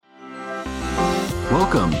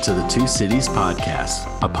Welcome to the Two Cities Podcast,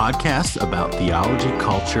 a podcast about theology,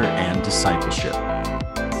 culture, and discipleship.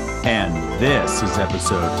 And this is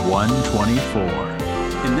episode 124.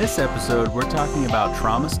 In this episode, we're talking about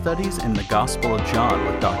trauma studies in the Gospel of John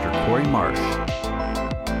with Dr. Cory Marsh.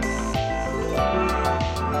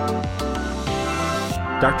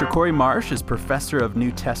 Dr. Cory Marsh is professor of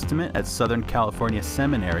New Testament at Southern California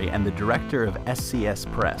Seminary and the director of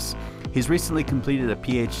SCS Press. He's recently completed a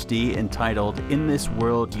PhD entitled In This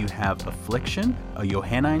World You Have Affliction, a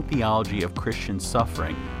Johannine Theology of Christian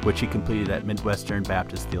Suffering, which he completed at Midwestern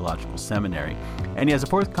Baptist Theological Seminary. And he has a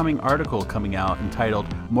forthcoming article coming out entitled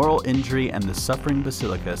Moral Injury and the Suffering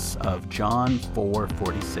Basilicus of John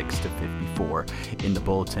 4:46-54 in the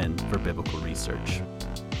Bulletin for Biblical Research.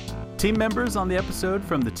 Team members on the episode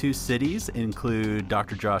from the Two Cities include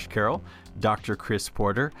Dr. Josh Carroll, Dr. Chris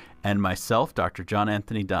Porter, and myself, Dr. John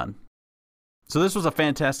Anthony Dunn. So this was a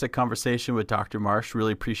fantastic conversation with Dr. Marsh.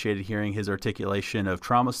 Really appreciated hearing his articulation of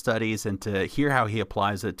trauma studies and to hear how he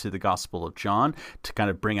applies it to the Gospel of John to kind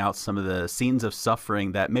of bring out some of the scenes of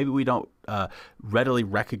suffering that maybe we don't readily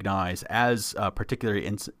recognize as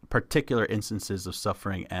particular instances of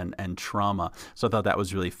suffering and trauma. So I thought that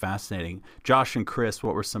was really fascinating. Josh and Chris,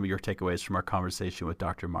 what were some of your takeaways from our conversation with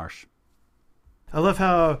Dr. Marsh? I love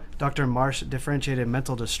how Dr. Marsh differentiated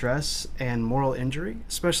mental distress and moral injury,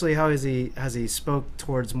 especially how as he spoke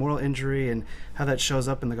towards moral injury and how that shows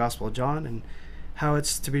up in the Gospel of John and how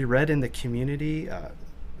it's to be read in the community,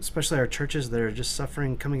 especially our churches that are just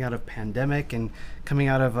suffering coming out of pandemic and coming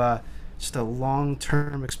out of just a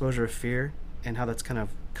long-term exposure of fear and how that's kind of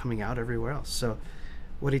coming out everywhere else. So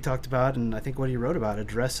what he talked about and I think what he wrote about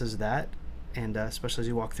addresses that, and especially as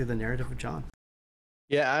you walk through the narrative of John.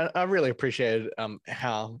 Yeah, I really appreciated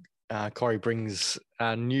how Cory brings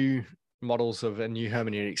new models of new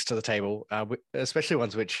hermeneutics to the table, especially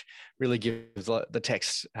ones which really give the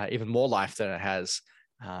text even more life than it has,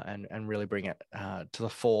 and really bring it to the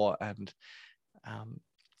fore, and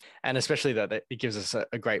especially that it gives us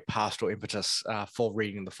a great pastoral impetus for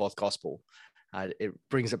reading the fourth gospel. It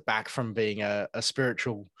brings it back from being a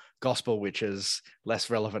spiritual gospel, which is less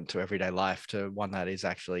relevant to everyday life, to one that is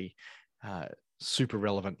actually super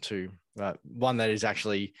relevant to one that is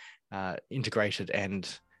actually integrated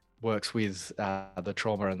and works with the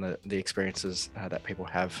trauma and the experiences that people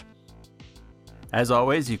have. As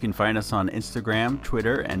always, you can find us on Instagram,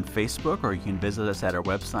 Twitter, and Facebook, or you can visit us at our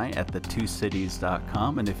website at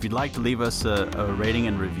thetwocities.com. And if you'd like to leave us a rating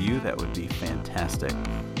and review, that would be fantastic.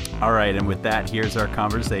 All right, and with that, here's our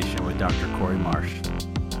conversation with Dr. Cory Marsh.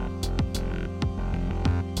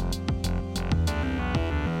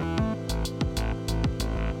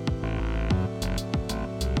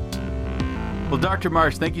 Well, Dr.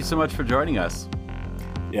 Marsh, thank you so much for joining us.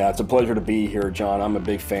 Yeah, it's a pleasure to be here, John. I'm a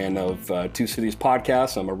big fan of Two Cities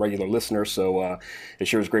Podcasts. I'm a regular listener, so it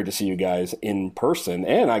sure is great to see you guys in person.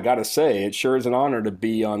 And I got to say, it sure is an honor to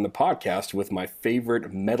be on the podcast with my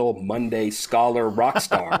favorite Metal Monday scholar rock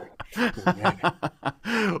star.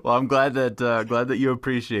 Well, I'm glad that you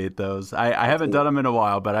appreciate those. I haven't done them in a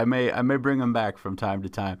while, but I may bring them back from time to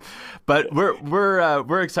time. But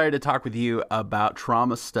we're excited to talk with you about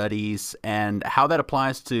trauma studies and how that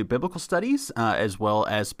applies to biblical studies, as well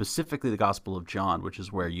as specifically the Gospel of John, which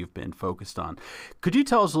is where you've been focused on. Could you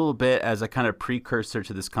tell us a little bit, as a kind of precursor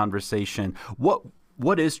to this conversation,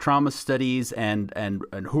 what is trauma studies and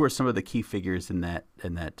who are some of the key figures in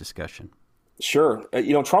that discussion? Sure.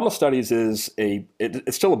 Trauma studies is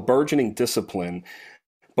it's still a burgeoning discipline,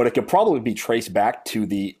 but it could probably be traced back to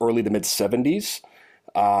the early to mid 70s.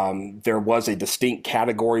 There was a distinct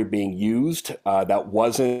category being used that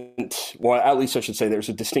wasn't, well, at least I should say there's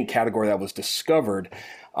a distinct category that was discovered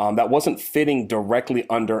that wasn't fitting directly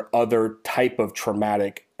under other type of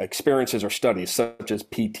traumatic experiences or studies, such as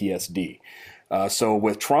PTSD. So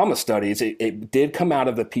with trauma studies, it did come out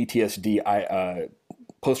of the PTSD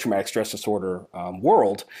post-traumatic stress disorder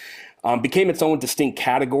world, became its own distinct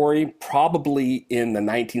category probably in the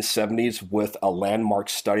 1970s with a landmark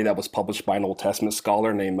study that was published by an Old Testament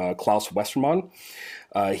scholar named Klaus Westermann.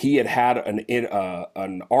 He had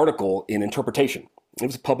an article in Interpretation. It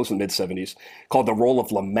was published in the mid-70s called The Role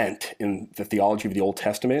of Lament in the Theology of the Old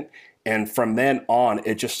Testament. And from then on,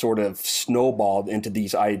 it just sort of snowballed into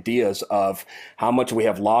these ideas of how much we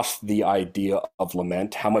have lost the idea of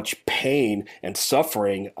lament, how much pain and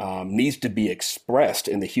suffering needs to be expressed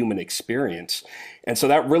in the human experience. And so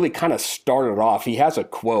that really kind of started off. He has a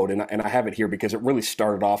quote, and I have it here because it really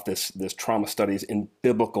started off this trauma studies in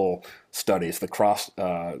biblical studies, the cross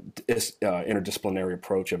interdisciplinary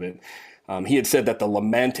approach of it. He had said that the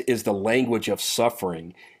lament is the language of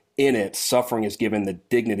suffering. In it, suffering is given the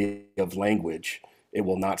dignity of language. it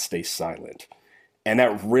will not stay silent. And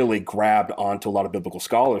that really grabbed onto a lot of biblical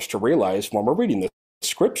scholars to realize when we're reading the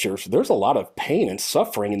scriptures, there's a lot of pain and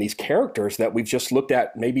suffering in these characters that we've just looked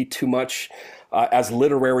at maybe too much as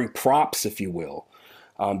literary props, if you will.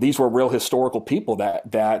 These were real historical people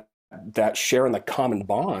that share in the common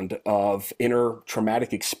bond of inner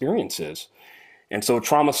traumatic experiences. And so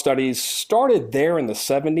trauma studies started there in the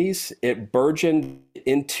 70s. It burgeoned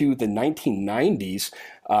into the 1990s,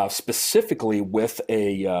 specifically with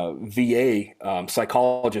a VA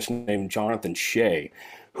psychologist named Jonathan Shea,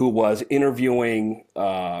 who was interviewing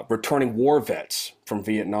returning war vets from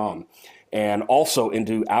Vietnam and also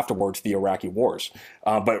into afterwards the Iraqi wars.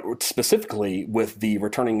 But specifically with the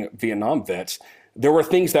returning Vietnam vets, there were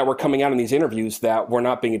things that were coming out in these interviews that were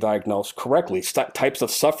not being diagnosed correctly, types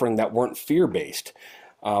of suffering that weren't fear-based,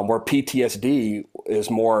 where PTSD is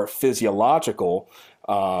more physiological.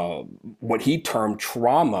 What he termed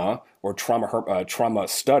trauma or trauma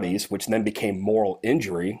studies, which then became moral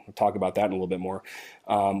injury, we'll talk about that in a little bit more,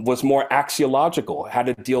 was more axiological, had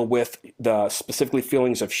to deal with the specifically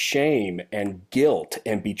feelings of shame and guilt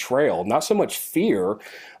and betrayal, not so much fear,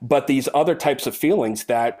 but these other types of feelings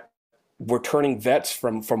that returning vets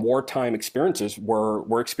from wartime experiences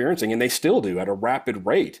were experiencing, and they still do at a rapid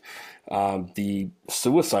rate. The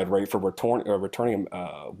suicide rate for returning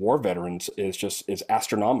war veterans is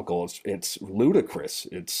astronomical. It's ludicrous.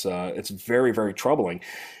 It's very, very troubling.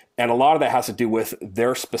 And a lot of that has to do with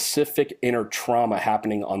their specific inner trauma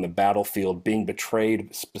happening on the battlefield, being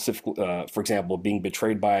betrayed, specifically, for example, being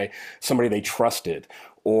betrayed by somebody they trusted,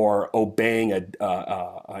 or obeying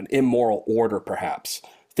an immoral order, perhaps.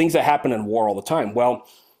 Things that happen in war all the time. Well,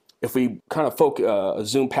 if we kind of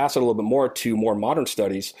zoom past it a little bit more to more modern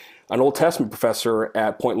studies, an Old Testament professor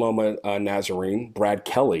at Point Loma Nazarene, Brad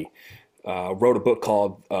Kelly, wrote a book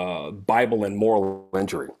called Bible and Moral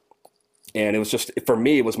Injury. And it was just, for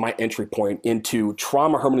me, it was my entry point into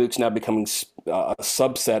trauma hermeneutics now becoming a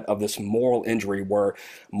subset of this moral injury where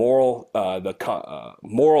morals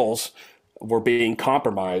were being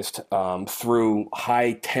compromised through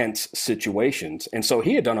high tense situations. And so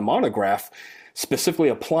he had done a monograph specifically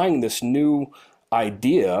applying this new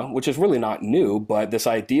idea, which is really not new, but this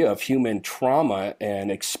idea of human trauma and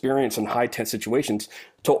experience in high tense situations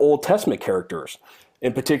to Old Testament characters,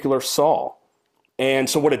 in particular Saul. And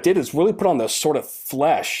so what it did is really put on the sort of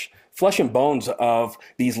flesh and bones of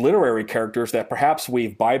these literary characters that perhaps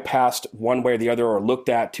we've bypassed one way or the other or looked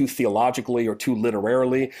at too theologically or too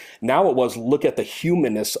literarily. Now it was look at the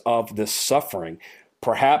humanness of this suffering.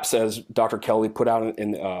 Perhaps, as Dr. Kelly put out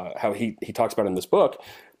in how he talks about in this book,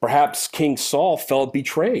 perhaps King Saul felt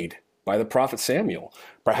betrayed by the prophet Samuel.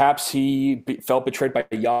 Perhaps he felt betrayed by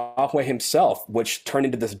Yahweh himself, which turned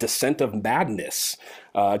into this descent of madness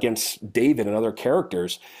against David and other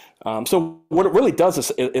characters. So what it really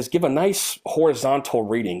does is give a nice horizontal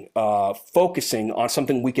reading, focusing on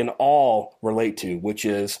something we can all relate to, which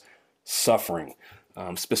is suffering,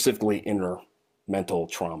 specifically inner mental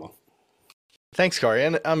trauma. Thanks, Cory.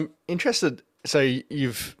 And I'm interested, so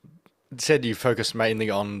you've said you focused mainly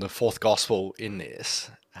on the fourth gospel in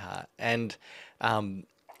this, and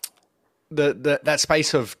that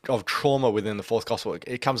space of trauma within the fourth gospel,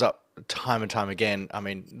 it comes up time and time again. I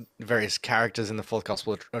mean, various characters in the fourth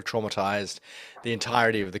gospel are traumatized. The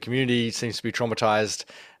entirety of the community seems to be traumatized.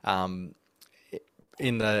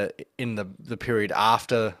 In the period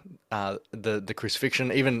after the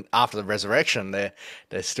crucifixion, even after the resurrection, they're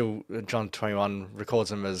still, John 21 records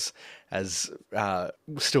them as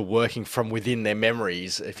still working from within their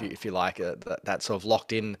memories, if you like, that sort of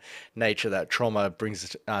locked in nature that trauma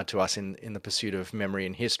brings to us in the pursuit of memory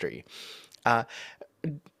and history.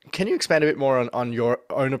 Can you expand a bit more on your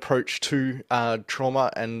own approach to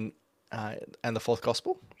trauma and the fourth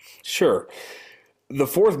gospel? Sure. The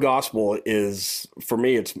fourth gospel is, for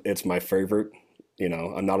me, it's my favorite. You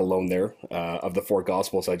know, I'm not alone there. Of the four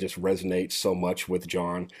gospels, I just resonate so much with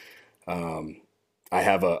John. I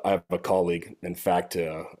have a colleague, in fact,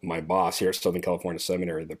 my boss here at Southern California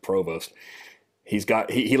Seminary, the provost.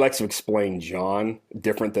 He likes to explain John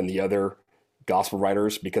different than the other gospel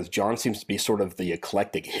writers, because John seems to be sort of the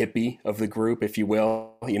eclectic hippie of the group, if you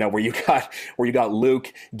will. You know, where you got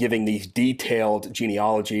Luke giving these detailed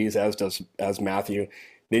genealogies, as Matthew.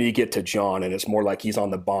 Then you get to John, and it's more like he's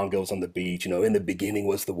on the bongos on the beach. You know, in the beginning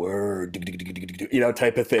was the Word, you know,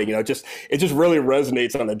 type of thing. You know, it just really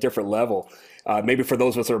resonates on a different level. Maybe for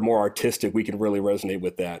those of us that are more artistic, we can really resonate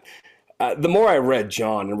with that. The more I read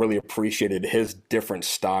John and really appreciated his different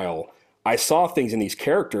style, I saw things in these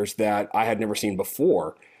characters that I had never seen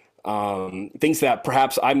before. things that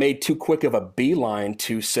perhaps I made too quick of a beeline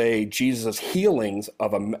to say Jesus' healings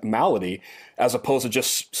of a malady, as opposed to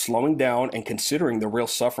just slowing down and considering the real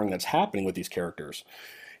suffering that's happening with these characters.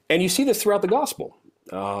 And you see this throughout the gospel.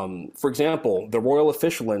 For example, the royal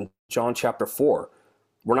official in John chapter 4,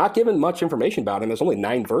 we're not given much information about him. There's only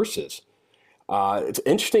 9 verses. It's an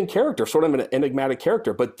interesting character, sort of an enigmatic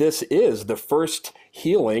character, but this is the first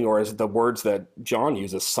healing, or as the words that John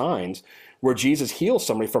uses, signs, where Jesus heals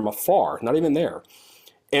somebody from afar, not even there.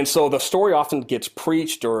 And so the story often gets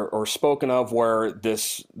preached or spoken of where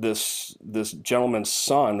this gentleman's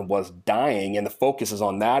son was dying, and the focus is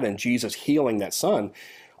on that and Jesus healing that son.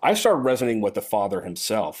 I started resonating with the father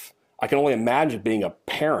himself. I can only imagine being a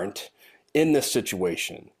parent in this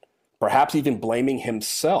situation, perhaps even blaming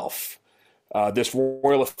himself. This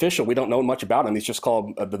royal official, we don't know much about him. He's just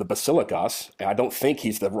called the Basilicos. I don't think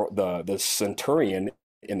he's the centurion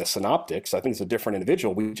in the synoptics. I think he's a different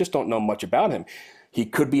individual. We just don't know much about him. He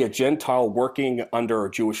could be a Gentile working under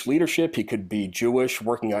Jewish leadership. He could be Jewish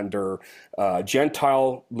working under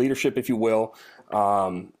Gentile leadership, if you will.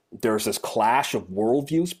 There's this clash of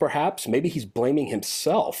worldviews, perhaps. Maybe he's blaming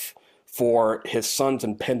himself for his son's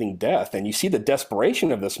impending death. And you see the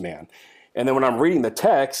desperation of this man. And then when I'm reading the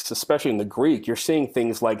text, especially in the Greek, you're seeing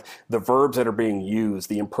things like the verbs that are being used,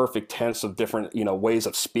 the imperfect tense of different, ways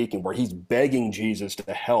of speaking, where he's begging Jesus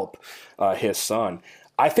to help his son.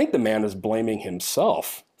 I think the man is blaming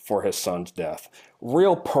himself for his son's death.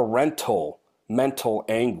 Real parental mental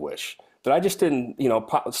anguish that I just didn't,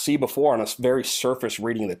 see before on a very surface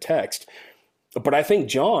reading of the text. But I think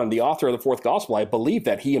John, the author of the fourth gospel, I believe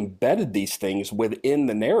that he embedded these things within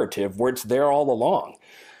the narrative where it's there all along.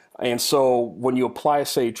 And so when you apply,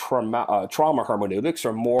 say, trauma hermeneutics,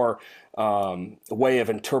 or more way of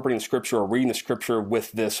interpreting Scripture or reading the Scripture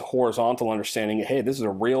with this horizontal understanding, hey, this is a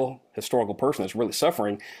real historical person that's really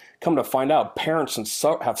suffering, come to find out parents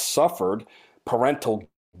have suffered parental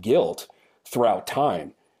guilt throughout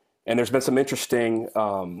time. And there's been some interesting,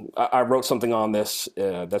 I wrote something on this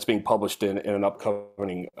that's being published in an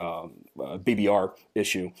upcoming BBR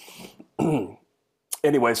issue.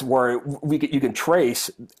 Anyways, where you can trace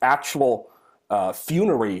actual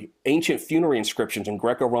ancient funerary inscriptions in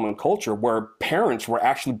Greco-Roman culture where parents were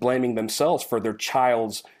actually blaming themselves for their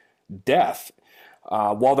child's death.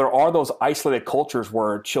 While there are those isolated cultures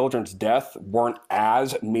where children's death weren't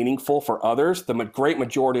as meaningful for others, the great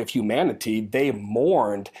majority of humanity, they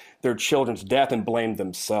mourned their children's death and blamed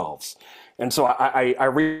themselves. And so I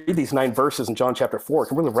read these 9 verses in John chapter 4. It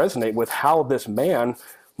can really resonate with how this man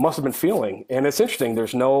must have been feeling. And it's interesting.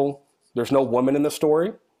 There's no woman in the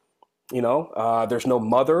story. There's no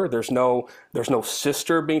mother. There's no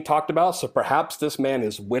sister being talked about. So perhaps this man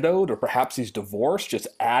is widowed, or perhaps he's divorced, just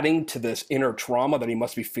adding to this inner trauma that he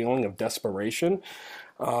must be feeling of desperation.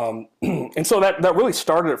 And so that really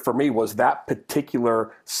started it for me, was that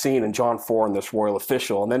particular scene in John 4 and this royal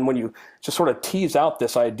official. And then when you just sort of tease out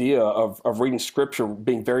this idea of reading Scripture,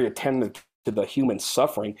 being very attentive to the human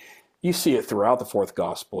suffering, you see it throughout the fourth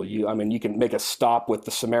gospel. You can make a stop with the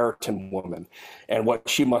Samaritan woman and what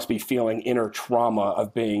she must be feeling, inner trauma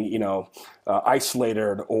of being,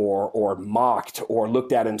 isolated or mocked or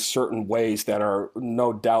looked at in certain ways that are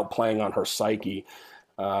no doubt playing on her psyche.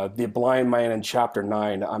 The blind man in chapter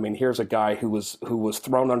 9. Here's a guy who was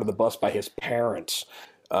thrown under the bus by his parents.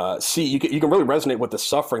 You can really resonate with the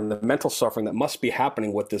suffering, the mental suffering that must be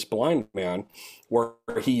happening with this blind man, where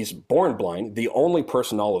he's born blind, the only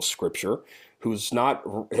person in all of Scripture who's not,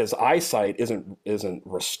 his eyesight isn't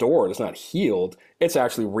restored, it's not healed, it's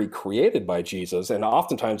actually recreated by Jesus. And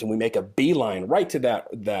oftentimes when we make a beeline right to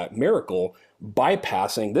that miracle,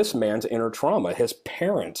 bypassing this man's inner trauma, his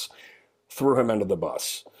parents threw him under the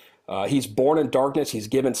bus. He's born in darkness, he's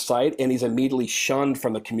given sight, and he's immediately shunned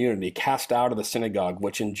from the community, cast out of the synagogue,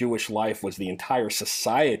 which in Jewish life was the entire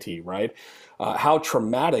society, right? How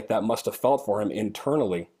traumatic that must have felt for him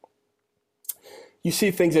internally. You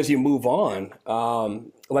see things as you move on,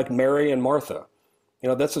 like Mary and Martha.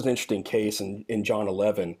 That's an interesting case in John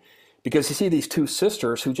 11, because you see these 2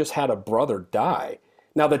 sisters who just had a brother die.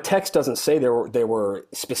 Now, the text doesn't say they were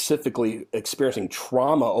specifically experiencing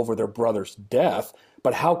trauma over their brother's death,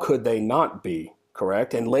 but how could they not be,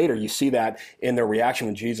 correct? And later you see that in their reaction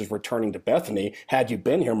when Jesus returning to Bethany, had you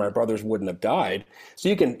been here, my brothers wouldn't have died. So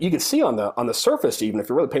you can see on the surface, even if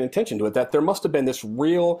you're really paying attention to it, that there must have been this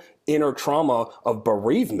real inner trauma of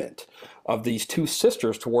bereavement of these 2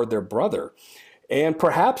 sisters toward their brother. And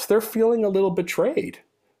perhaps they're feeling a little betrayed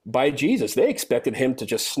by Jesus. They expected him to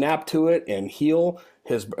just snap to it and heal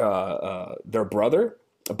their brother,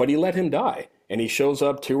 but he let him die. And he shows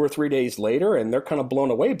up 2 or 3 days later, and they're kind of blown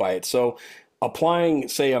away by it. So applying,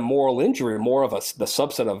 say, a moral injury, more of the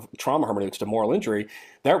subset of trauma hermeneutics to moral injury,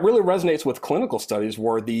 that really resonates with clinical studies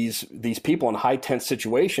where these people in high tense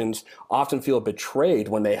situations often feel betrayed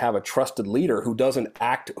when they have a trusted leader who doesn't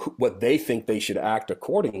act what they think they should act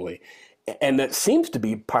accordingly. And that seems to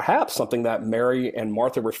be perhaps something that Mary and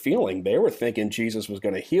Martha were feeling. They were thinking Jesus was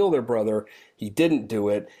going to heal their brother. He didn't do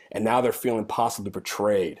it. And now they're feeling possibly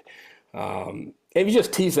betrayed. And you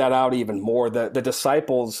just tease that out even more. The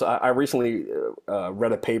disciples, I recently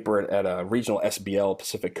read a paper at a regional SBL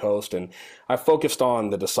Pacific Coast, and I focused on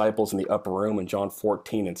the disciples in the upper room in John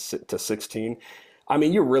 14 to 16. I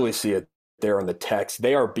mean, you really see it there in the text.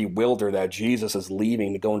 They are bewildered that Jesus is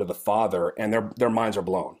leaving to go into the Father, and their minds are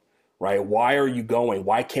blown, right? Why are you going?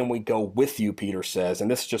 Why can't we go with you, Peter says.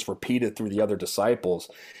 And this is just repeated through the other disciples.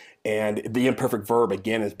 And the imperfect verb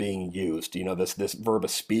again is being used. You know, this verb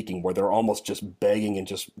of speaking, where they're almost just begging and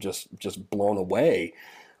just blown away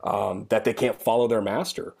that they can't follow their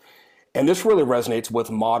master. And this really resonates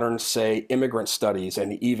with modern, say, immigrant studies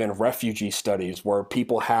and even refugee studies, where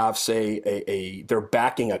people have, say, they're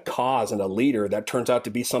backing a cause and a leader that turns out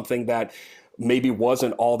to be something that maybe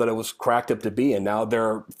wasn't all that it was cracked up to be, and now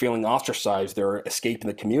they're feeling ostracized, they're escaping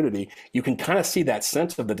the community. You can kind of see that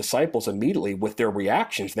sense of the disciples immediately with their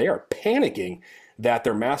reactions. They are panicking that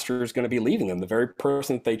their master is going to be leaving them, the very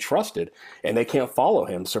person that they trusted, and they can't follow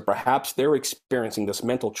him. So perhaps they're experiencing this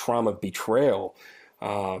mental trauma of betrayal.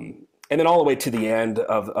 And then all the way to the end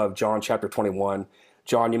of John chapter 21.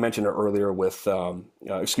 John, you mentioned it earlier with,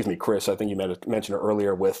 Chris, I think you mentioned it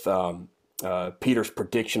earlier with Peter's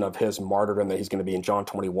prediction of his martyrdom that he's going to be in John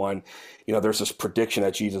 21. You know, there's this prediction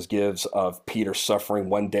that Jesus gives of Peter suffering.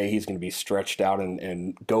 One day he's going to be stretched out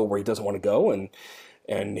and go where he doesn't want to go,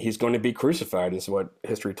 and he's going to be crucified, is what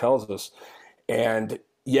history tells us. And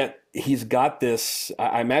yet he's got this,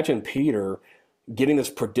 I imagine Peter getting this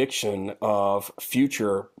prediction of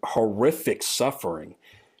future horrific suffering.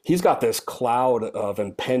 He's got this cloud of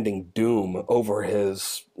impending doom over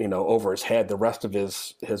his head the rest of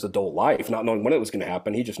his adult life, not knowing when it was going to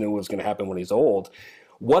happen. He just knew it was going to happen when he's old.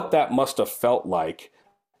 What that must have felt like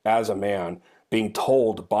as a man, being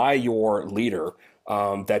told by your leader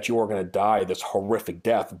that you are going to die this horrific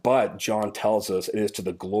death. But John tells us it is to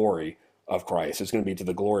the glory of Christ. It's going to be to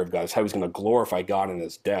the glory of God. It's how he's going to glorify God in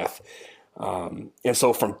his death. And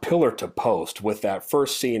so from pillar to post, with that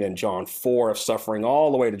first scene in John 4 of suffering all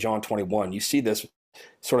the way to John 21, you see this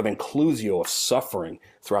sort of inclusio of suffering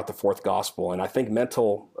throughout the fourth gospel. And I think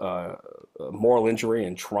mental moral injury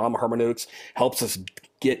and trauma hermeneutics helps us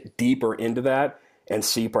get deeper into that and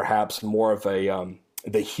see perhaps more of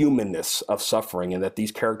the humanness of suffering, and that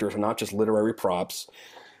these characters are not just literary props.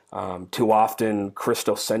 Too often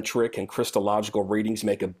Christocentric and Christological readings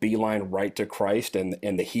make a beeline right to Christ and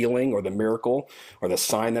the healing or the miracle or the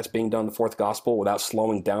sign that's being done in the fourth gospel without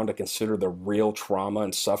slowing down to consider the real trauma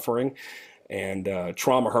and suffering. And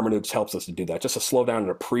trauma hermeneutics helps us to do that, just to slow down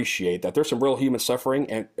and appreciate that there's some real human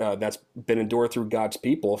suffering and that's been endured through God's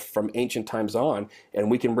people from ancient times on.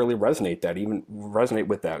 And we can really resonate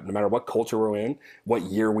with that, no matter what culture we're in, what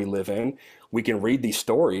year we live in. We can read these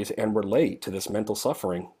stories and relate to this mental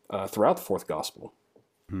suffering throughout the fourth gospel.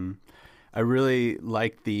 Mm-hmm. I really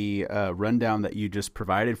like the rundown that you just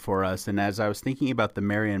provided for us. And as I was thinking about the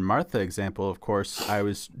Mary and Martha example, of course, I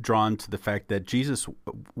was drawn to the fact that Jesus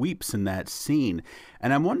weeps in that scene.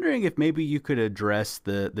 And I'm wondering if maybe you could address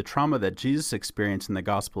the trauma that Jesus experienced in the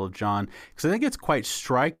Gospel of John, because I think it's quite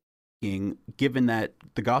striking, given that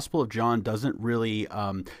the Gospel of John doesn't really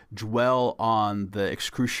dwell on the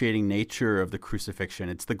excruciating nature of the crucifixion.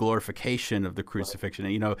 It's the glorification of the crucifixion.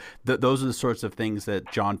 And, you know, those are the sorts of things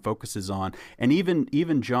that John focuses on. And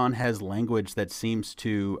even John has language that seems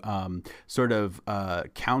to sort of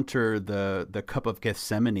counter the cup of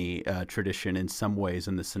Gethsemane tradition in some ways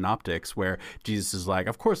in the Synoptics, where Jesus is like,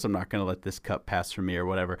 of course I'm not going to let this cup pass from me or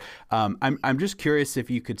whatever. I'm just curious if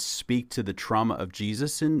you could speak to the trauma of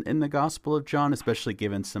Jesus in the Gospel of John, especially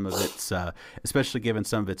given some of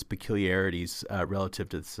its peculiarities relative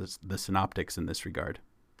to the Synoptics in this regard.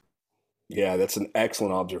 Yeah, that's an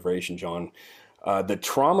excellent observation, John. The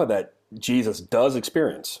trauma that Jesus does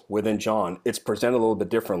experience within John, it's presented a little bit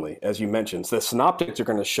differently, as you mentioned. So the Synoptics are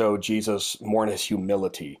going to show Jesus more in his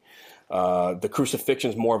humility. The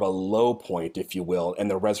crucifixion is more of a low point, if you will, and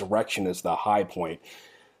the resurrection is the high point.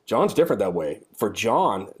 John's different that way. For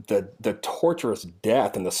John, the torturous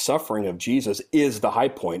death and the suffering of Jesus is the high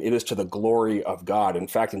point. It is to the glory of God. In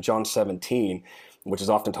fact, in John 17, which is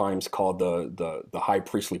oftentimes called the high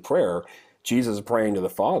priestly prayer, Jesus is praying to the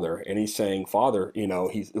Father, and he's saying, Father, you know,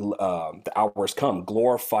 the hour has come.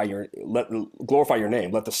 Glorify your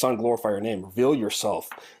name. Let the Son glorify your name. Reveal yourself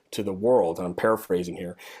to the world. And I'm paraphrasing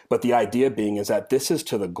here, but the idea being is that this is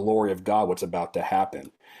to the glory of God what's about to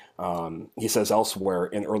happen. He says elsewhere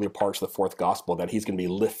in earlier parts of the fourth gospel that he's going to be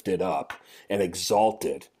lifted up and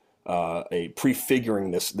exalted,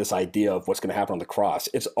 prefiguring this idea of what's going to happen on the cross.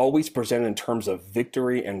 It's always presented in terms of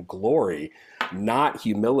victory and glory, not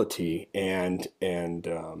humility and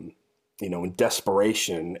in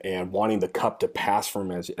desperation and wanting the cup to pass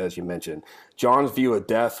from him, as you mentioned. John's view of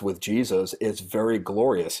death with Jesus is very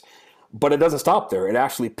glorious, but it doesn't stop there. It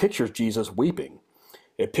actually pictures Jesus weeping.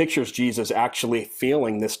 It pictures Jesus actually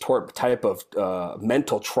feeling this type of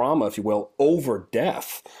mental trauma, if you will, over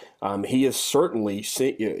death. He's certainly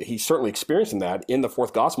experiencing that in the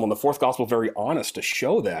fourth gospel, and the fourth gospel is very honest to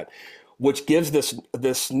show that, which gives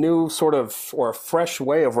this new sort of, or a fresh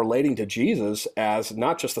way of relating to Jesus as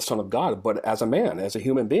not just the Son of God, but as a man, as a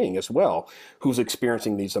human being as well, who's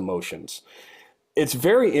experiencing these emotions. It's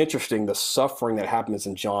very interesting, the suffering that happens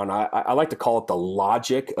in John. I like to call it the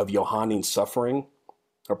logic of Johannine suffering,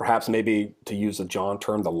 or perhaps maybe to use a John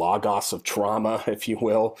term, the logos of trauma, if you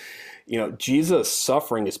will. Jesus'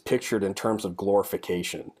 suffering is pictured in terms of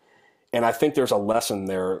glorification. And I think there's a lesson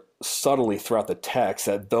there subtly throughout the text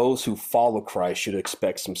that those who follow Christ should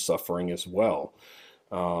expect some suffering as well,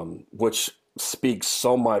 which speaks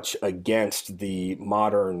so much against the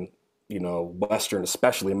modern, Western,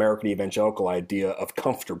 especially American evangelical idea of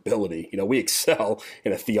comfortability. We excel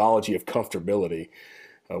in a theology of comfortability.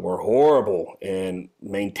 We're horrible in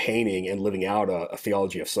maintaining and living out a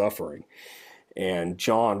theology of suffering. And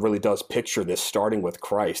John really does picture this starting with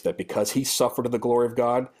Christ, that because he suffered to the glory of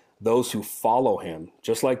God, those who follow him,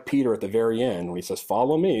 just like Peter at the very end, when he says,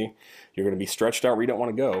 follow me, you're going to be stretched out where you don't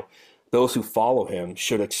want to go. Those who follow him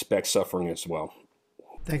should expect suffering as well.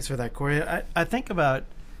 Thanks for that, Cory. I think about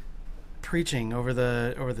preaching over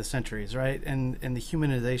the centuries, right? And the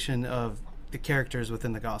humanization of the characters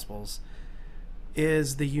within the Gospels.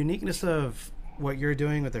 Is the uniqueness of what you're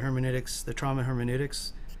doing with the hermeneutics, the trauma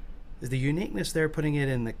hermeneutics, is the uniqueness there putting it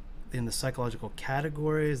in the psychological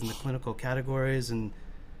categories and the clinical categories? And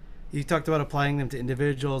you talked about applying them to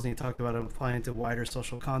individuals, and you talked about applying to wider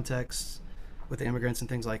social contexts with the immigrants and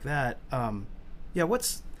things like that. Can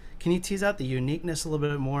you tease out the uniqueness a little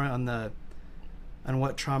bit more on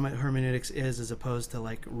what trauma hermeneutics is as opposed to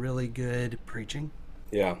like really good preaching?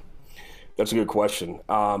 Yeah, that's a good question.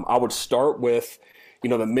 I would start with,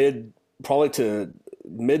 the mid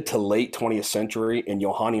to late 20th century in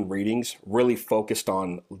Johannine readings really focused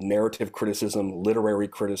on narrative criticism, literary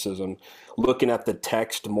criticism, looking at the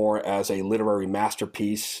text more as a literary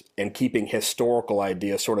masterpiece and keeping historical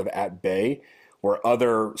ideas sort of at bay, where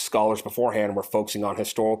other scholars beforehand were focusing on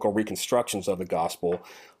historical reconstructions of the gospel.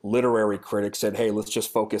 Literary critics said, hey, let's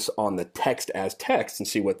just focus on the text as text and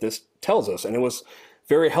see what this tells us. And it was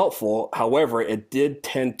very helpful. However, it did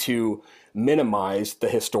tend to minimize the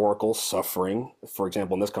historical suffering, for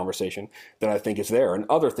example, in this conversation, that I think is there, and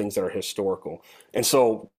other things that are historical. And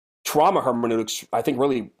so trauma hermeneutics, I think,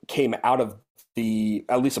 really came out of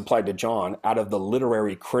at least applied to John, out of the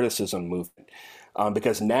literary criticism movement.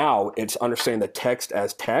 Because now it's understanding the text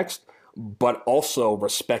as text, but also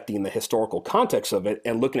respecting the historical context of it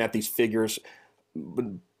and looking at these figures,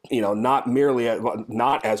 not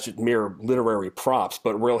as mere literary props,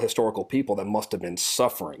 but real historical people that must have been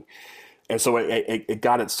suffering. And so the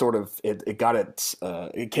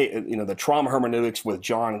trauma hermeneutics with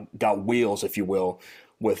John got wheels, if you will,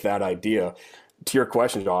 with that idea. To your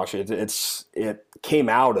question, Josh, it came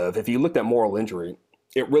out of, if you looked at moral injury,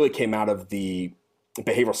 it really came out of the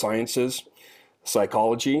behavioral sciences,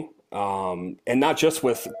 psychology, and not just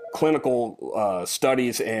with clinical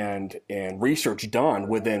studies and research done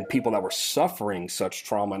within people that were suffering such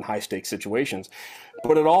trauma in high stakes situations,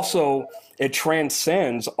 but it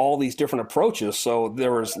transcends all these different approaches. So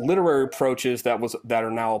there was literary approaches that are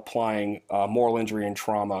now applying moral injury and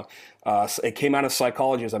trauma. It came out of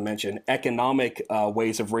psychology, as I mentioned, economic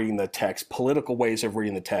ways of reading the text, political ways of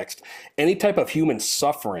reading the text, any type of human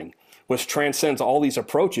suffering, which transcends all these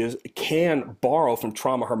approaches, can borrow from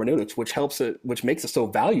trauma hermeneutics, which makes it so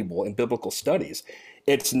valuable in biblical studies.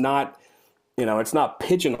 It's not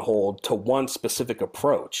pigeonholed to one specific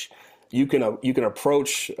approach. You can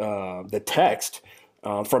approach the text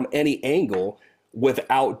from any angle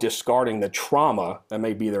without discarding the trauma that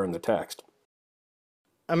may be there in the text.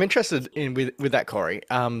 I'm interested in with that, Cory.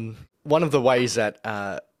 One of the ways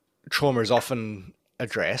that trauma is often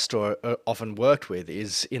addressed or often worked with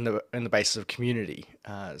is in the basis of community.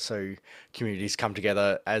 So communities come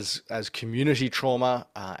together as community trauma,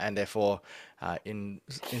 and therefore in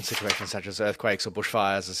situations such as earthquakes or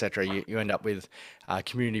bushfires, etc. You end up with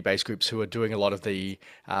community-based groups who are doing a lot of the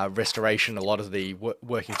restoration, a lot of the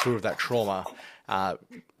working through of that trauma.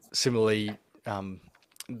 Similarly,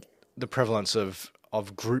 the prevalence of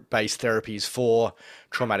group-based therapies for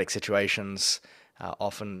traumatic situations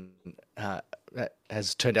often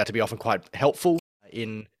has turned out to be often quite helpful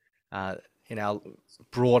in our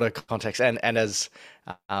broader context, and as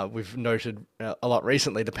we've noted a lot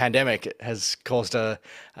recently, the pandemic has caused a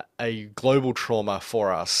global trauma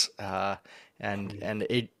for us, and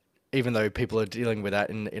it, even though people are dealing with that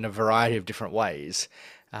in a variety of different ways,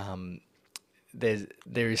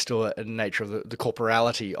 there is still a nature of the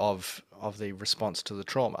corporality of the response to the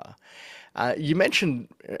trauma. You mentioned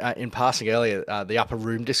in passing earlier the upper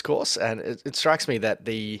room discourse, and it strikes me that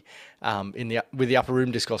with the upper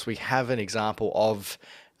room discourse we have an example of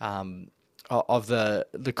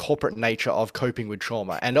the corporate nature of coping with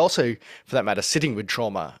trauma, and also, for that matter, sitting with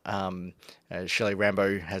trauma. Shelley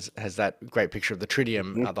Rambo has that great picture of the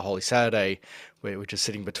Triduum, the Holy Saturday, which is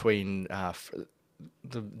sitting between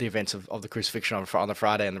the events of the crucifixion on the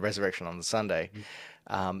Friday and the resurrection on the Sunday.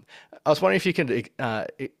 I was wondering if you could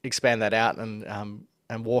expand that out and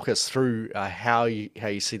walk us through how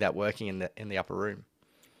you see that working in the upper room.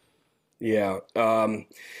 Yeah.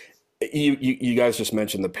 You guys just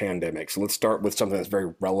mentioned the pandemic, so let's start with something that's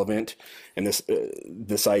very relevant, and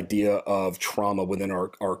this idea of trauma within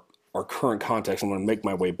our current context. I'm going to make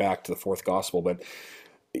my way back to the fourth gospel, but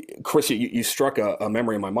Chris, you struck a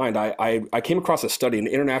memory in my mind. I came across a study, an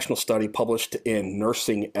international study published in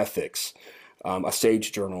Nursing Ethics, a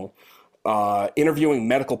SAGE journal, interviewing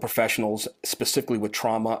medical professionals specifically with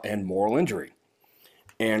trauma and moral injury.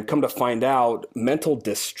 And come to find out, mental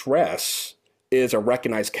distress is a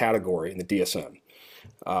recognized category in the DSM.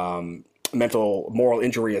 Moral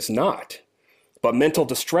injury is not. But mental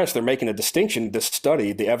distress, they're making a distinction. This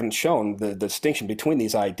study, the evidence shown, the distinction between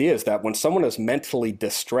these ideas, that when someone is mentally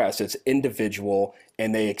distressed, it's individual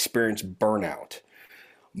and they experience burnout.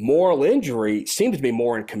 Moral injury seems to be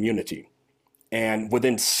more in community and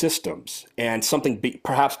within systems, and something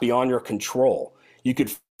perhaps beyond your control. You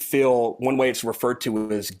could feel, one way it's referred to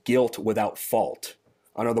as guilt without fault.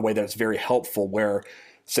 Another way that it's very helpful, where,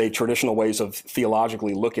 say, traditional ways of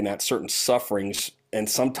theologically looking at certain sufferings, and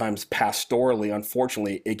sometimes pastorally,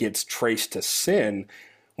 unfortunately, it gets traced to sin.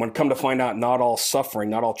 When come to find out, not all suffering,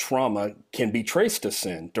 not all trauma can be traced to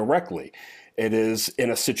sin directly. It is in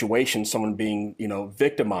a situation, someone being,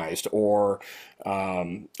 victimized, or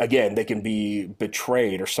again, they can be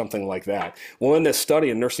betrayed or something like that. Well, in this study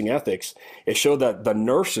in nursing ethics, it showed that the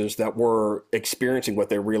nurses that were experiencing what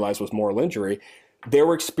they realized was moral injury, they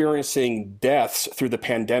were experiencing deaths through the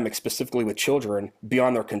pandemic, specifically with children,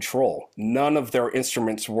 beyond their control. None of their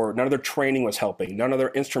training was helping. None of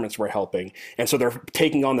their instruments were helping. And so they're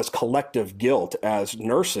taking on this collective guilt as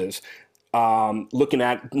nurses, looking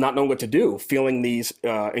at not knowing what to do, feeling these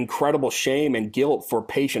incredible shame and guilt for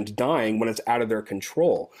patients dying when it's out of their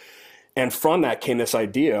control. And from that came this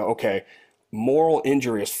idea, okay, moral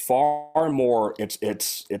injury is far more,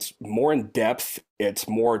 it's more in depth, it's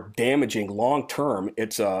more damaging long term.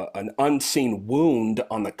 It's an unseen wound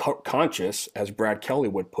on the conscious, as Brad Kelly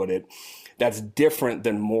would put it, that's different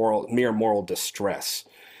than mere moral distress.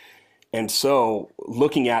 And so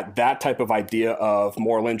looking at that type of idea of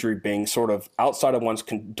moral injury being sort of outside of one's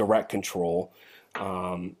direct control,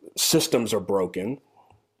 systems are broken,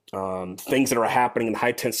 things that are happening in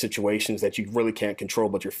high tense situations that you really can't control,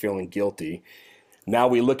 but you're feeling guilty. Now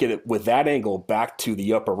we look at it with that angle back to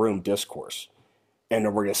the upper room discourse, and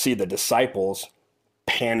we're going to see the disciples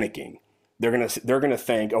panicking. They're going to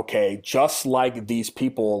think, okay, just like these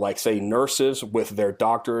people, like say nurses with their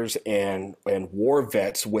doctors and war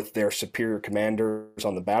vets with their superior commanders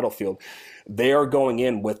on the battlefield, they are going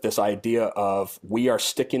in with this idea of, we are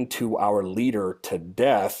sticking to our leader to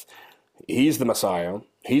death. He's the Messiah.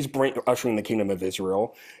 He's ushering the kingdom of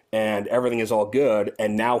Israel, and everything is all good.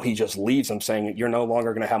 And now he just leaves them saying, you're no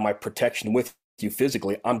longer going to have my protection with you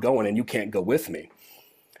physically. I'm going, and you can't go with me.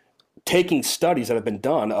 Taking studies that have been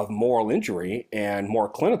done of moral injury and more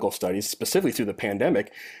clinical studies, specifically through the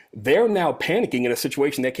pandemic, they're now panicking in a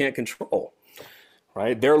situation they can't control,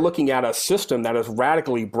 right? They're looking at a system that is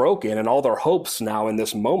radically broken, and all their hopes now in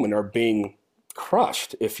this moment are being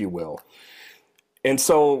crushed, if you will. And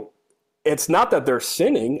so it's not that they're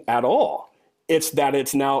sinning at all. It's that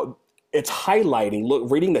it's highlighting,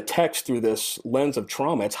 reading the text through this lens of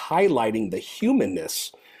trauma, it's highlighting the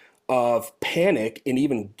humanness of panic and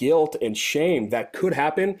even guilt and shame that could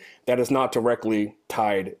happen that is not directly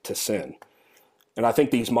tied to sin. And I think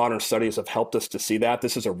these modern studies have helped us to see that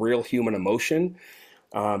this is a real human emotion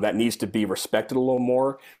that needs to be respected a little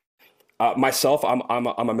more. Myself, I'm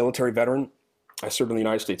a military veteran. I served in the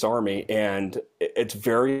United States Army, and it's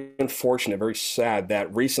very unfortunate, very sad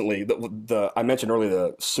that recently, I mentioned earlier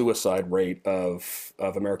the suicide rate of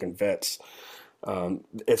American vets.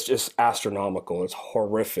 It's just astronomical. It's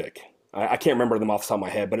horrific. I can't remember them off the top of my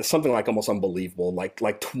head, but it's something like almost unbelievable.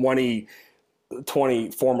 Like 20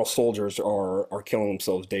 former soldiers are killing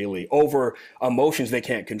themselves daily over emotions they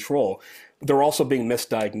can't control. They're also being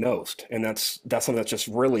misdiagnosed, and that's something that's just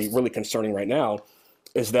really, really concerning right now,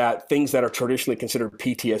 is that things that are traditionally considered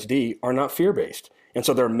PTSD are not fear-based. And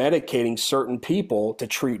so they're medicating certain people to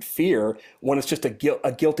treat fear when it's just a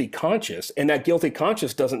guilty conscience. And that guilty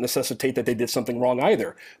conscience doesn't necessitate that they did something wrong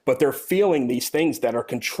either. But they're feeling these things that are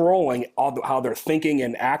controlling how they're thinking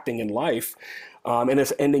and acting in life. And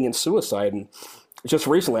it's ending in suicide. And just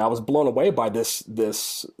recently, I was blown away by the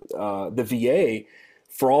VA,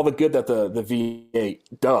 for all the good that the VA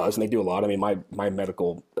does, and they do a lot. I mean, my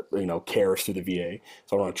medical care is through the VA,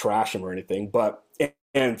 so I don't want to trash them or anything. But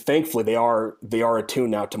and thankfully they are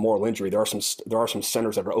attuned now to moral injury. There are some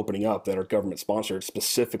centers that are opening up that are government sponsored,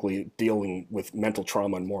 specifically dealing with mental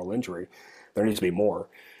trauma and moral injury. There needs to be more.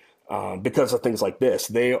 Because of things like this,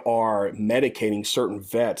 they are medicating certain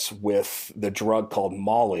vets with the drug called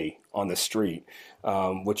Molly on the street,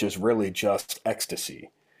 which is really just ecstasy.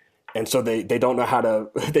 And so they don't know how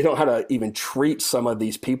to even treat some of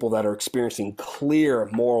these people that are experiencing clear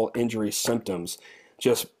moral injury symptoms,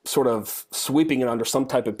 just sort of sweeping it under some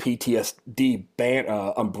type of PTSD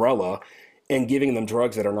umbrella and giving them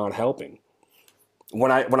drugs that are not helping. When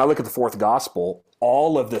I look at the fourth gospel,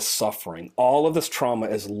 all of this suffering, all of this trauma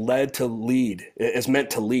is meant to lead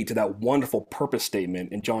to that wonderful purpose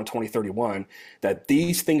statement in John 20:31, that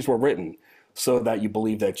these things were written so that you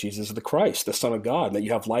believe that Jesus is the Christ, the Son of God, and that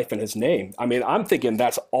you have life in his name. I mean, I'm thinking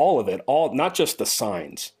that's all of it, not just the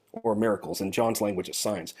signs or miracles, in John's language it's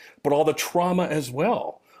signs, but all the trauma as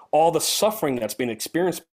well. All the suffering that's been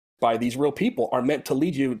experienced by these real people are meant to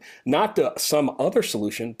lead you not to some other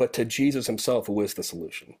solution, but to Jesus himself, who is the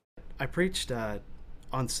solution. I preached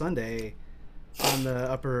on Sunday on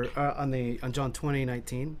John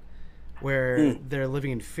 20:19, where they're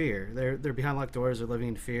living in fear. They're behind locked doors. They're living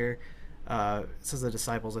in fear. It says the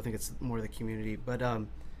disciples. I think it's more the community, but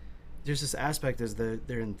there's this aspect is they're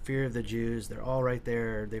in fear of the Jews. They're all right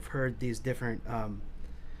there. They've heard these different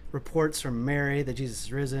reports from Mary that Jesus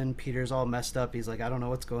is risen. Peter's all messed up. He's like, I don't know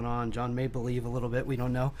what's going on. John may believe a little bit. We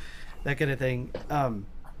don't know, that kind of thing.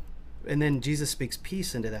 And then Jesus speaks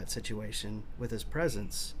peace into that situation with his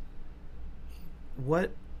presence.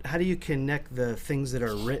 How do you connect the things that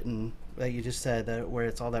are written, like you just said, that where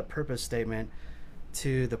it's all that purpose statement,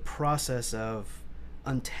 to the process of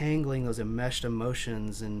untangling those enmeshed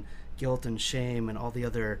emotions and guilt and shame and all the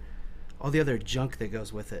other junk that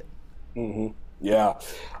goes with it? Mm-hmm. Yeah,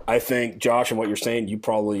 I think, Josh, and what you're saying, you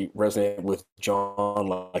probably resonate with John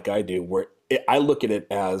like I do, where I look at it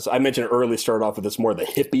as, I mentioned earlier, started off with this more the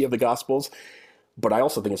hippie of the Gospels, but I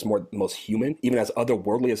also think it's more most human, even as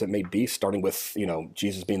otherworldly as it may be, starting with,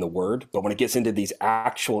 Jesus being the Word. But when it gets into these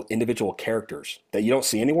actual individual characters that you don't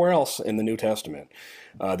see anywhere else in the New Testament,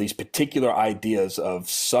 these particular ideas of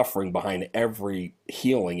suffering behind every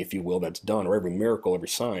healing, if you will, that's done, or every miracle, every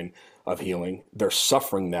sign of healing, there's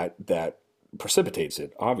suffering that precipitates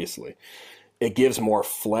it, obviously. It gives more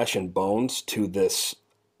flesh and bones to this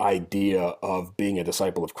idea of being a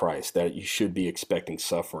disciple of Christ, that you should be expecting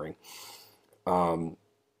suffering.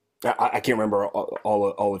 I can't remember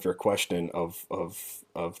all of your question of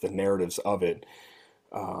the narratives of it.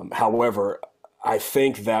 However, I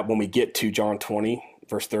think that when we get to John 20,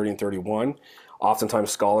 verse 30 and 31,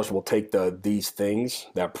 oftentimes scholars will take these things,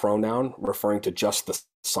 that pronoun referring to just the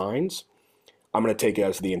signs. I'm going to take it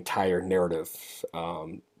as the entire narrative.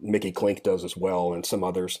 Mickey Klink does as well, and some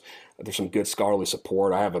others. There's some good scholarly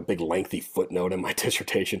support. I have a big lengthy footnote in my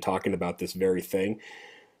dissertation talking about this very thing,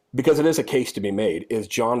 because it is a case to be made. Is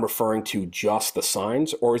John referring to just the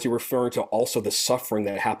signs, or is he referring to also the suffering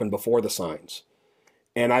that happened before the signs?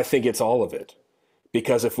 And I think it's all of it.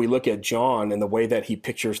 Because if we look at John and the way that he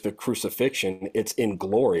pictures the crucifixion, it's in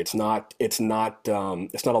glory. It's not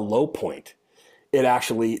a low point. It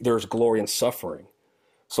actually, there's glory in suffering.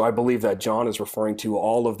 So I believe that John is referring to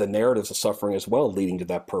all of the narratives of suffering as well, leading to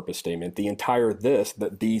that purpose statement.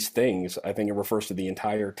 These things, I think it refers to the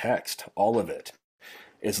entire text. All of it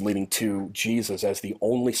is leading to Jesus as the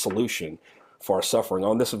only solution for our suffering.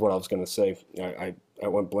 Oh, and this is what I was going to say. I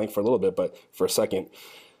went blank for a little bit, but for a second.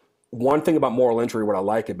 One thing about moral injury, what I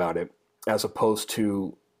like about it, as opposed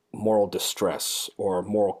to moral distress or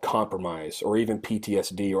moral compromise or even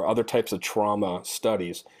PTSD or other types of trauma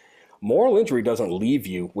studies, Moral injury doesn't leave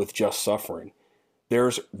you with just suffering.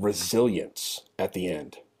 There's resilience at the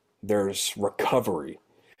end. There's recovery.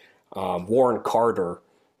 Warren Carter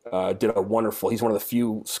did a wonderful, he's one of the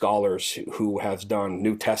few scholars who has done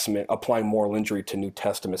New Testament, applying moral injury to New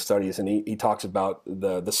Testament studies. And he talks about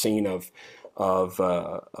the scene of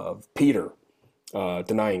Peter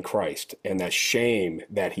denying Christ and that shame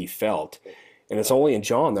that he felt. And it's only in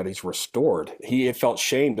John that he's restored. He had felt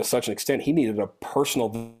shame to such an extent he needed a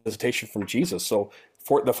personal visitation from Jesus. So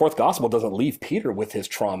the fourth gospel doesn't leave Peter with his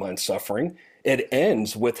trauma and suffering. It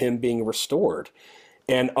ends with him being restored.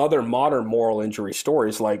 And other modern moral injury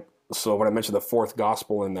stories, like, so when I mentioned the fourth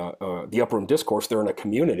gospel and the Upper Room Discourse, they're in a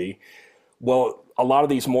community. Well, a lot of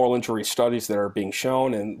these moral injury studies that are being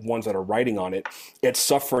shown and ones that are writing on it, it's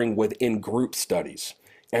suffering within group studies.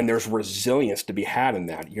 And there's resilience to be had in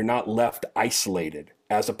that. You're not left isolated,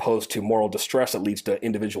 as opposed to moral distress that leads to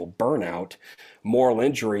individual burnout. Moral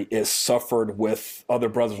injury is suffered with other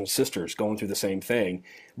brothers and sisters going through the same thing,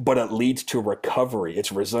 but it leads to recovery.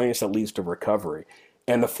 It's resilience that leads to recovery.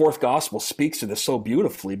 And the fourth gospel speaks to this so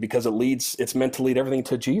beautifully because it's meant to lead everything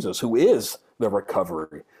to Jesus, who is the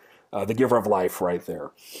recovery, the giver of life right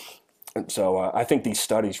there. And so I think these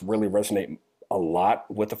studies really resonate a lot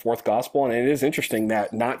with the fourth gospel. And it is interesting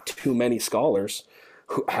that not too many scholars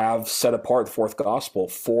who have set apart the fourth gospel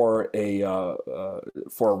for a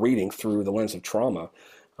reading through the lens of trauma.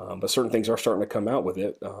 But certain things are starting to come out with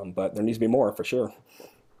it. But there needs to be more for sure.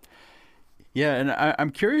 Yeah, and I'm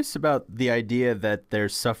curious about the idea that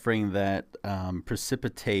there's suffering that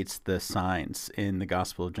precipitates the signs in the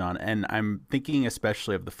Gospel of John. And I'm thinking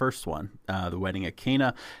especially of the first one, the wedding at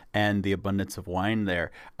Cana and the abundance of wine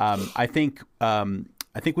there. I think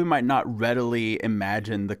we might not readily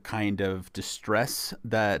imagine the kind of distress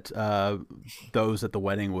that those at the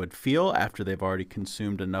wedding would feel after they've already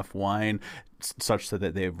consumed enough wine such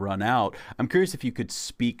that they've run out. I'm curious if you could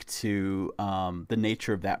speak to the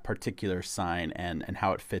nature of that particular sign and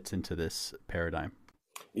how it fits into this paradigm.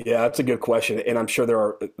 Yeah, that's a good question, and I'm sure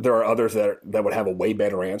there are others that would have a way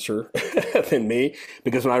better answer than me,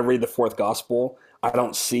 because when I read the fourth gospel, I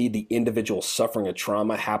don't see the individual suffering of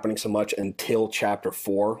trauma happening so much until chapter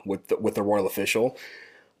 4 with the royal official,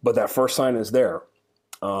 but that first sign is there.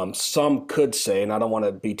 Some could say, and I don't want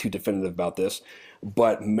to be too definitive about this,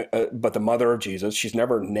 but the mother of Jesus, she's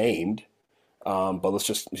never named, but let's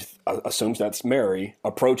just assume that's Mary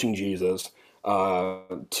approaching Jesus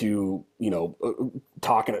to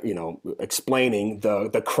talking, explaining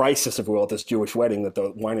the crisis, if you will, at this Jewish wedding, that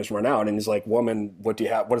the wine has run out, and he's like, "Woman, what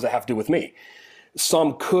does that have to do with me?"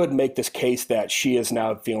 Some could make this case that she is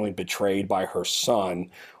now feeling betrayed by her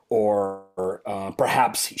son, or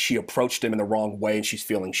perhaps she approached him in the wrong way and she's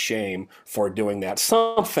feeling shame for doing that,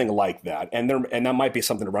 something like that. And that might be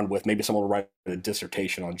something to run with. Maybe someone will write a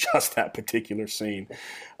dissertation on just that particular scene.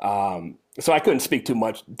 So I couldn't speak too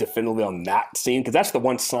much definitively on that scene, because that's the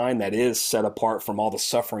one sign that is set apart from all the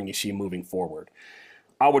suffering you see moving forward.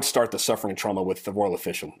 I would start the suffering and trauma with the royal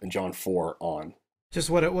official in John 4 on. Just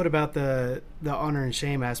what about the honor and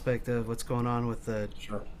shame aspect of what's going on with the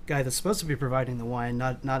guy that's supposed to be providing the wine,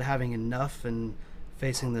 not having enough and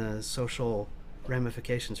facing the social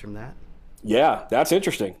ramifications from that? Yeah, that's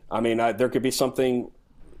interesting. I mean, there could be something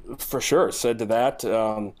for sure said to that.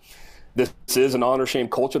 This is an honor shame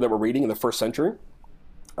culture that we're reading in the first century.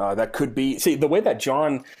 That could be, see, the way that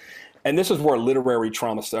John, and this is where literary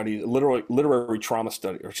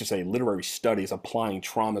studies applying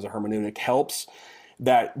trauma as a hermeneutic helps,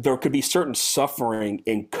 that there could be certain suffering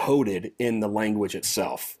encoded in the language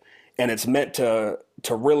itself. And it's meant to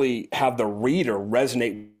really have the reader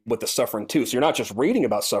resonate with the suffering too. So you're not just reading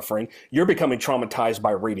about suffering, you're becoming traumatized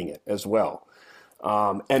by reading it as well.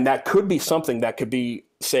 And that could be something that could be,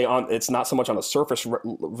 it's not so much on the surface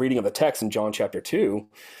reading of the text in John chapter 2,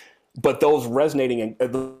 but those resonating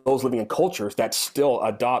those living in cultures that still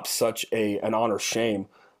adopt such an honor shame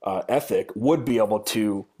ethic would be able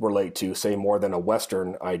to relate to, say, more than a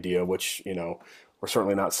Western idea, which, we're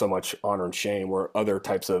certainly not so much honor and shame. We're other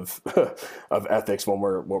types of of ethics what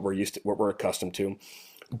we're accustomed to.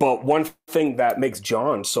 But one thing that makes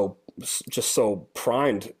John so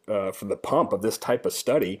primed for the pump of this type of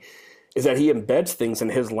study is that he embeds things in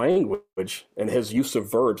his language and his use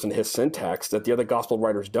of verbs and his syntax that the other gospel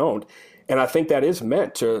writers don't. And I think that is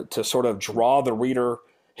meant to sort of draw the reader,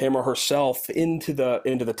 him or herself, into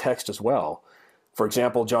the text as well. For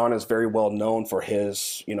example, John is very well known for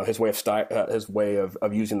his way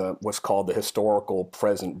of using what's called the historical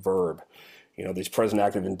present verb. These present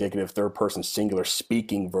active, indicative, third person singular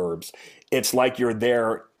speaking verbs. It's like you're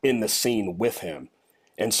there in the scene with him.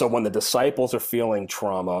 And so when the disciples are feeling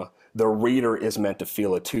trauma, the reader is meant to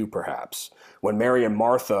feel it too, perhaps. When Mary and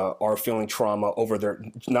Martha are feeling trauma over their,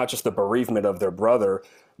 not just the bereavement of their brother,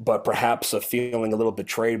 but perhaps a feeling a little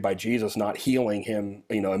betrayed by Jesus not healing him,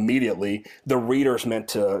 immediately, the reader is meant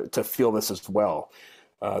to feel this as well.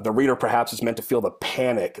 The reader perhaps is meant to feel the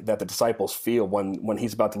panic that the disciples feel when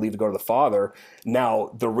he's about to leave to go to the Father.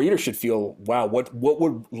 Now, the reader should feel, wow, what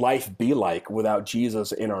would life be like without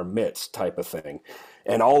Jesus in our midst, type of thing.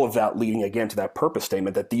 And all of that leading again to that purpose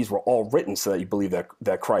statement that these were all written so that you believe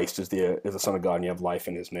that Christ is the Son of God and you have life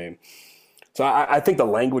in his name. So I think the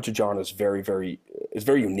language of John is very, very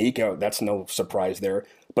unique. That's no surprise there.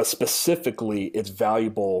 But specifically, it's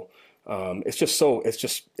valuable. It's just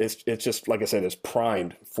like I said, it's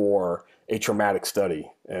primed for a traumatic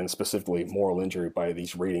study, and specifically moral injury by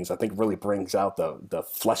these readings. I think really brings out the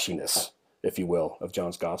fleshiness, if you will, of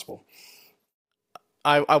John's gospel.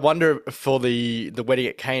 I wonder for the wedding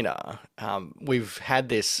at Cana. We've had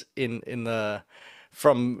this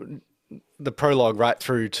from the prologue right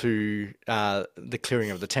through to the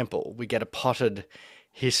clearing of the temple. We get a potted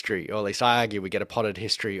history, or at least I argue we get a potted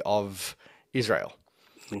history of Israel.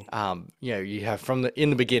 You have in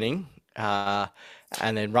the beginning, and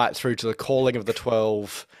then right through to the calling of the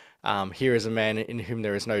 12. Here is a man in whom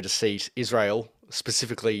there is no deceit. Israel,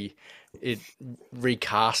 specifically, it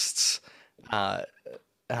recasts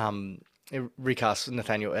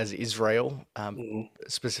Nathaniel as Israel,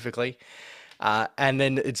 specifically. And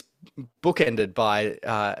then it's bookended by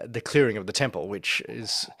the clearing of the temple, which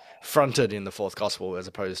is fronted in the fourth gospel as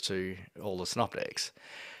opposed to all the synoptics.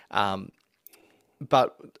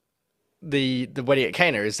 But the wedding at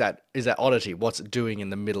Cana is that oddity. What's it doing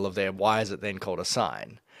in the middle of there? Why is it then called a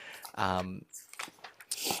sign?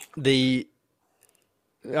 The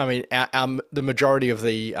majority of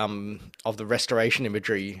the restoration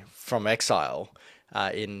imagery from exile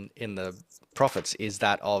in the prophets is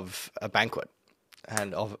that of a banquet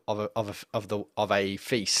and of a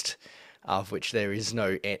feast, of which there is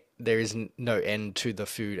no end to the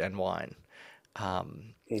food and wine.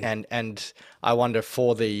 And I wonder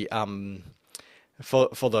for the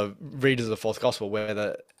readers of the fourth gospel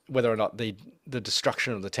whether or not the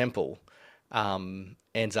destruction of the temple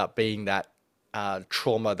ends up being that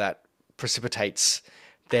trauma that precipitates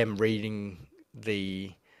them reading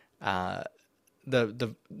the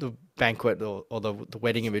banquet or the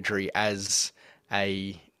wedding imagery as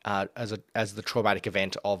the traumatic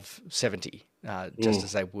event of 70, just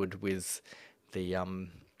as they would with the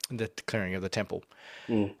clearing of the temple.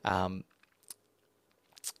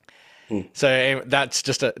 So that's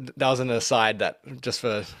that was an aside that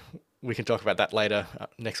we can talk about that later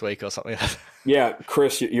next week or something. Yeah,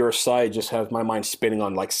 Chris, your aside just has my mind spinning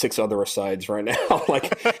on like 6 other asides right now.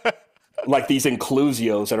 like these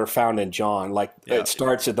inclusios that are found in John. It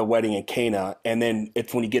starts at the wedding in Cana, and then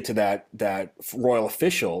it's when you get to that royal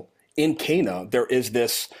official in Cana, there is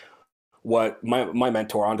this, what my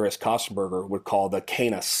mentor, Andreas Kostenberger, would call the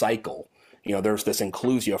Cana cycle. There's this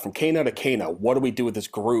inclusio from Cana to Cana. What do we do with this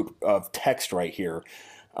group of text right here?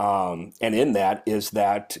 And in that is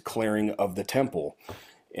that clearing of the temple,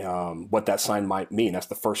 what that sign might mean. That's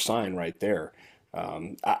the first sign right there.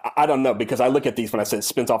 I don't know, because I look at these, when I said it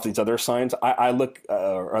spins off these other signs,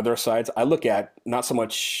 other sides, I look at not so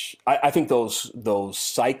much, I think those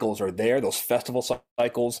cycles are there, those festival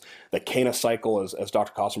cycles, the Cana cycle, as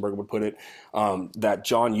Dr. Kostenberger would put it, that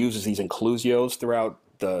John uses these inclusios throughout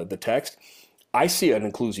the text. I see an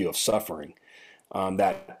inclusio of suffering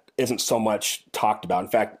that isn't so much talked about. In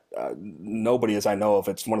fact, nobody, as I know of,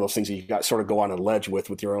 it's one of those things that you got sort of go on a ledge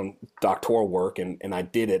with your own doctoral work, and I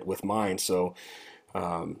did it with mine. So,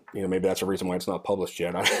 maybe that's a reason why it's not published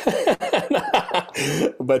yet.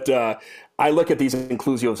 But I look at these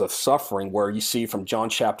inclusios of suffering where you see from John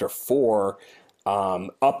chapter 4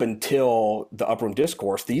 up until the Upper Room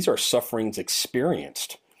Discourse, these are sufferings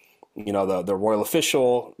experienced. The royal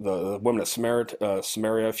official, the women of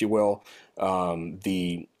Samaria, if you will,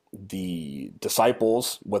 the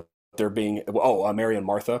disciples, what they're being, Mary and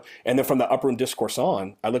Martha. And then from the Upper Room Discourse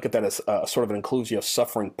on, I look at that as a sort of an inclusio of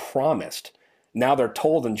suffering promised. Now they're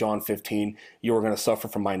told in John 15, you are going to suffer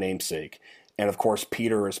for my name's sake. And of course,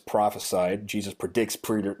 Peter is prophesied. Jesus predicts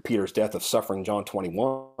Peter's death of suffering in John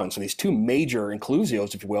 21. So these two major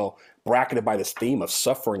inclusios, if you will, bracketed by this theme of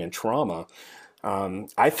suffering and trauma,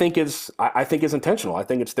 I think is intentional. I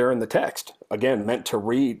think it's there in the text. Again, meant to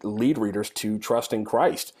lead readers to trust in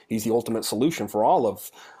Christ. He's the ultimate solution for all of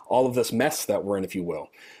this mess that we're in, if you will.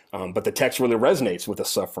 But the text really resonates with the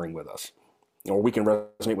suffering with us, or we can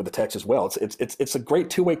resonate with the text as well. It's a great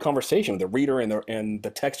two-way conversation. The reader and the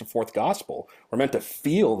text of fourth gospel. We're meant to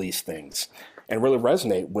feel these things, and really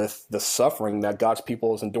resonate with the suffering that God's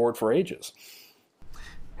people has endured for ages.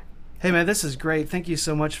 Hey man, this is great. Thank you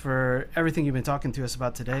so much for everything you've been talking to us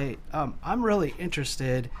about today. I'm really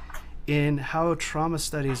interested in how trauma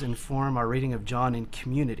studies inform our reading of John in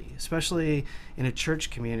community, especially in a church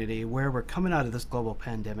community where we're coming out of this global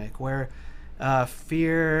pandemic, where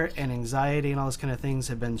fear and anxiety and all those kind of things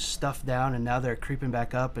have been stuffed down and now they're creeping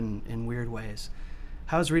back up in weird ways.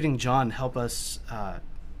 How does reading John help us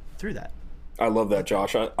through that? I love that,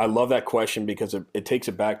 Josh. I love that question because it takes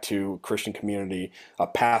it back to Christian community, a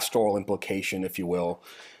pastoral implication, if you will.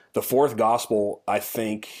 The fourth gospel, I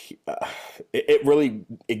think,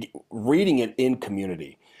 reading it in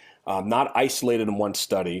community, not isolated in one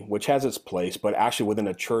study, which has its place, but actually within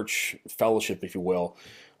a church fellowship, if you will,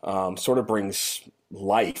 sort of brings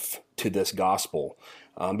life to this gospel.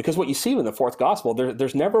 Because what you see in the fourth gospel,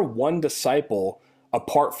 there's never one disciple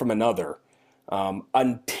apart from another.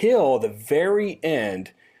 Until the very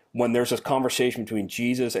end, when there's this conversation between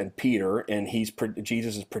Jesus and Peter, and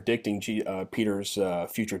Jesus is predicting Peter's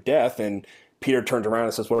future death, and Peter turns around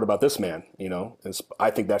and says, "What about this man?" And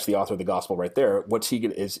I think that's the author of the gospel right there. What's he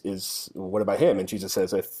is what about him? And Jesus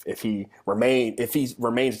says, "If he remains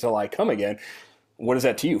until I come again, what is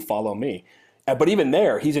that to you? Follow me." But even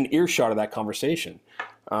there, he's in earshot of that conversation.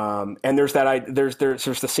 And there's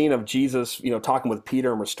the scene of Jesus, talking with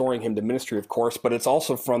Peter and restoring him to ministry, of course, but it's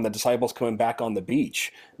also from the disciples coming back on the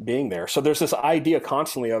beach, being there. So there's this idea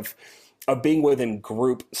constantly of being within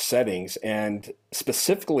group settings, and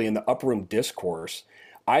specifically in the upper room discourse.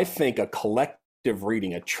 I think a collective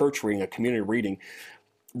reading, a church reading, a community reading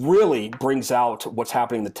really brings out what's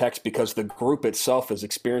happening in the text, because the group itself is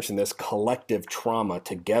experiencing this collective trauma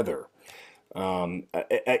together.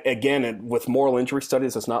 Again, with moral injury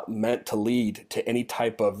studies, it's not meant to lead to any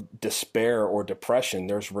type of despair or depression.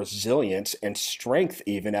 There's resilience and strength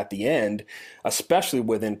even at the end, especially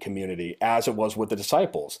within community, as it was with the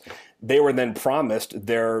disciples. They were then promised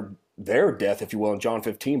their death, if you will, in John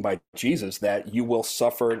 15 by Jesus, that you will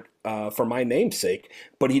suffer for my name's sake.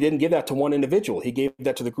 But he didn't give that to one individual. He gave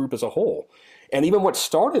that to the group as a whole. And even what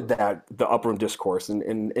started the upper room discourse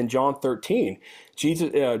in John 13,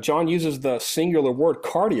 John uses the singular word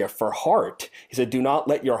cardia for heart. He said, "Do not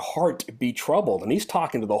let your heart be troubled." And he's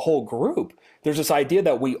talking to the whole group. There's this idea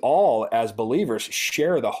that we all, as believers,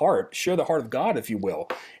 share the heart of God, if you will,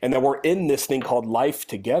 and that we're in this thing called life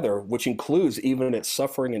together, which includes even its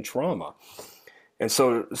suffering and trauma. And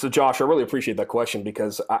so Josh, I really appreciate that question,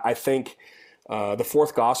 because I think the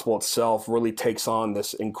fourth gospel itself really takes on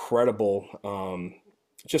this incredible,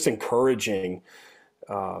 just encouraging,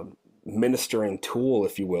 ministering tool,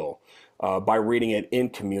 if you will, by reading it in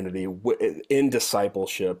community, in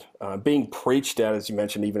discipleship, being preached at, as you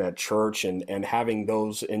mentioned, even at church, and having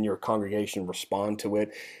those in your congregation respond to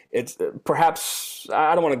it. It's perhaps,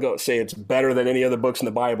 I don't want to say it's better than any other books in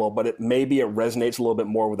the Bible, but maybe it resonates a little bit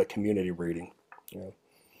more with a community reading.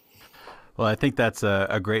 Well, I think that's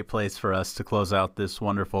a great place for us to close out this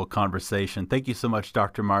wonderful conversation. Thank you so much,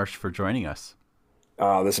 Dr. Marsh, for joining us.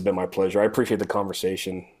 This has been my pleasure. I appreciate the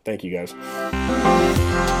conversation. Thank you, guys.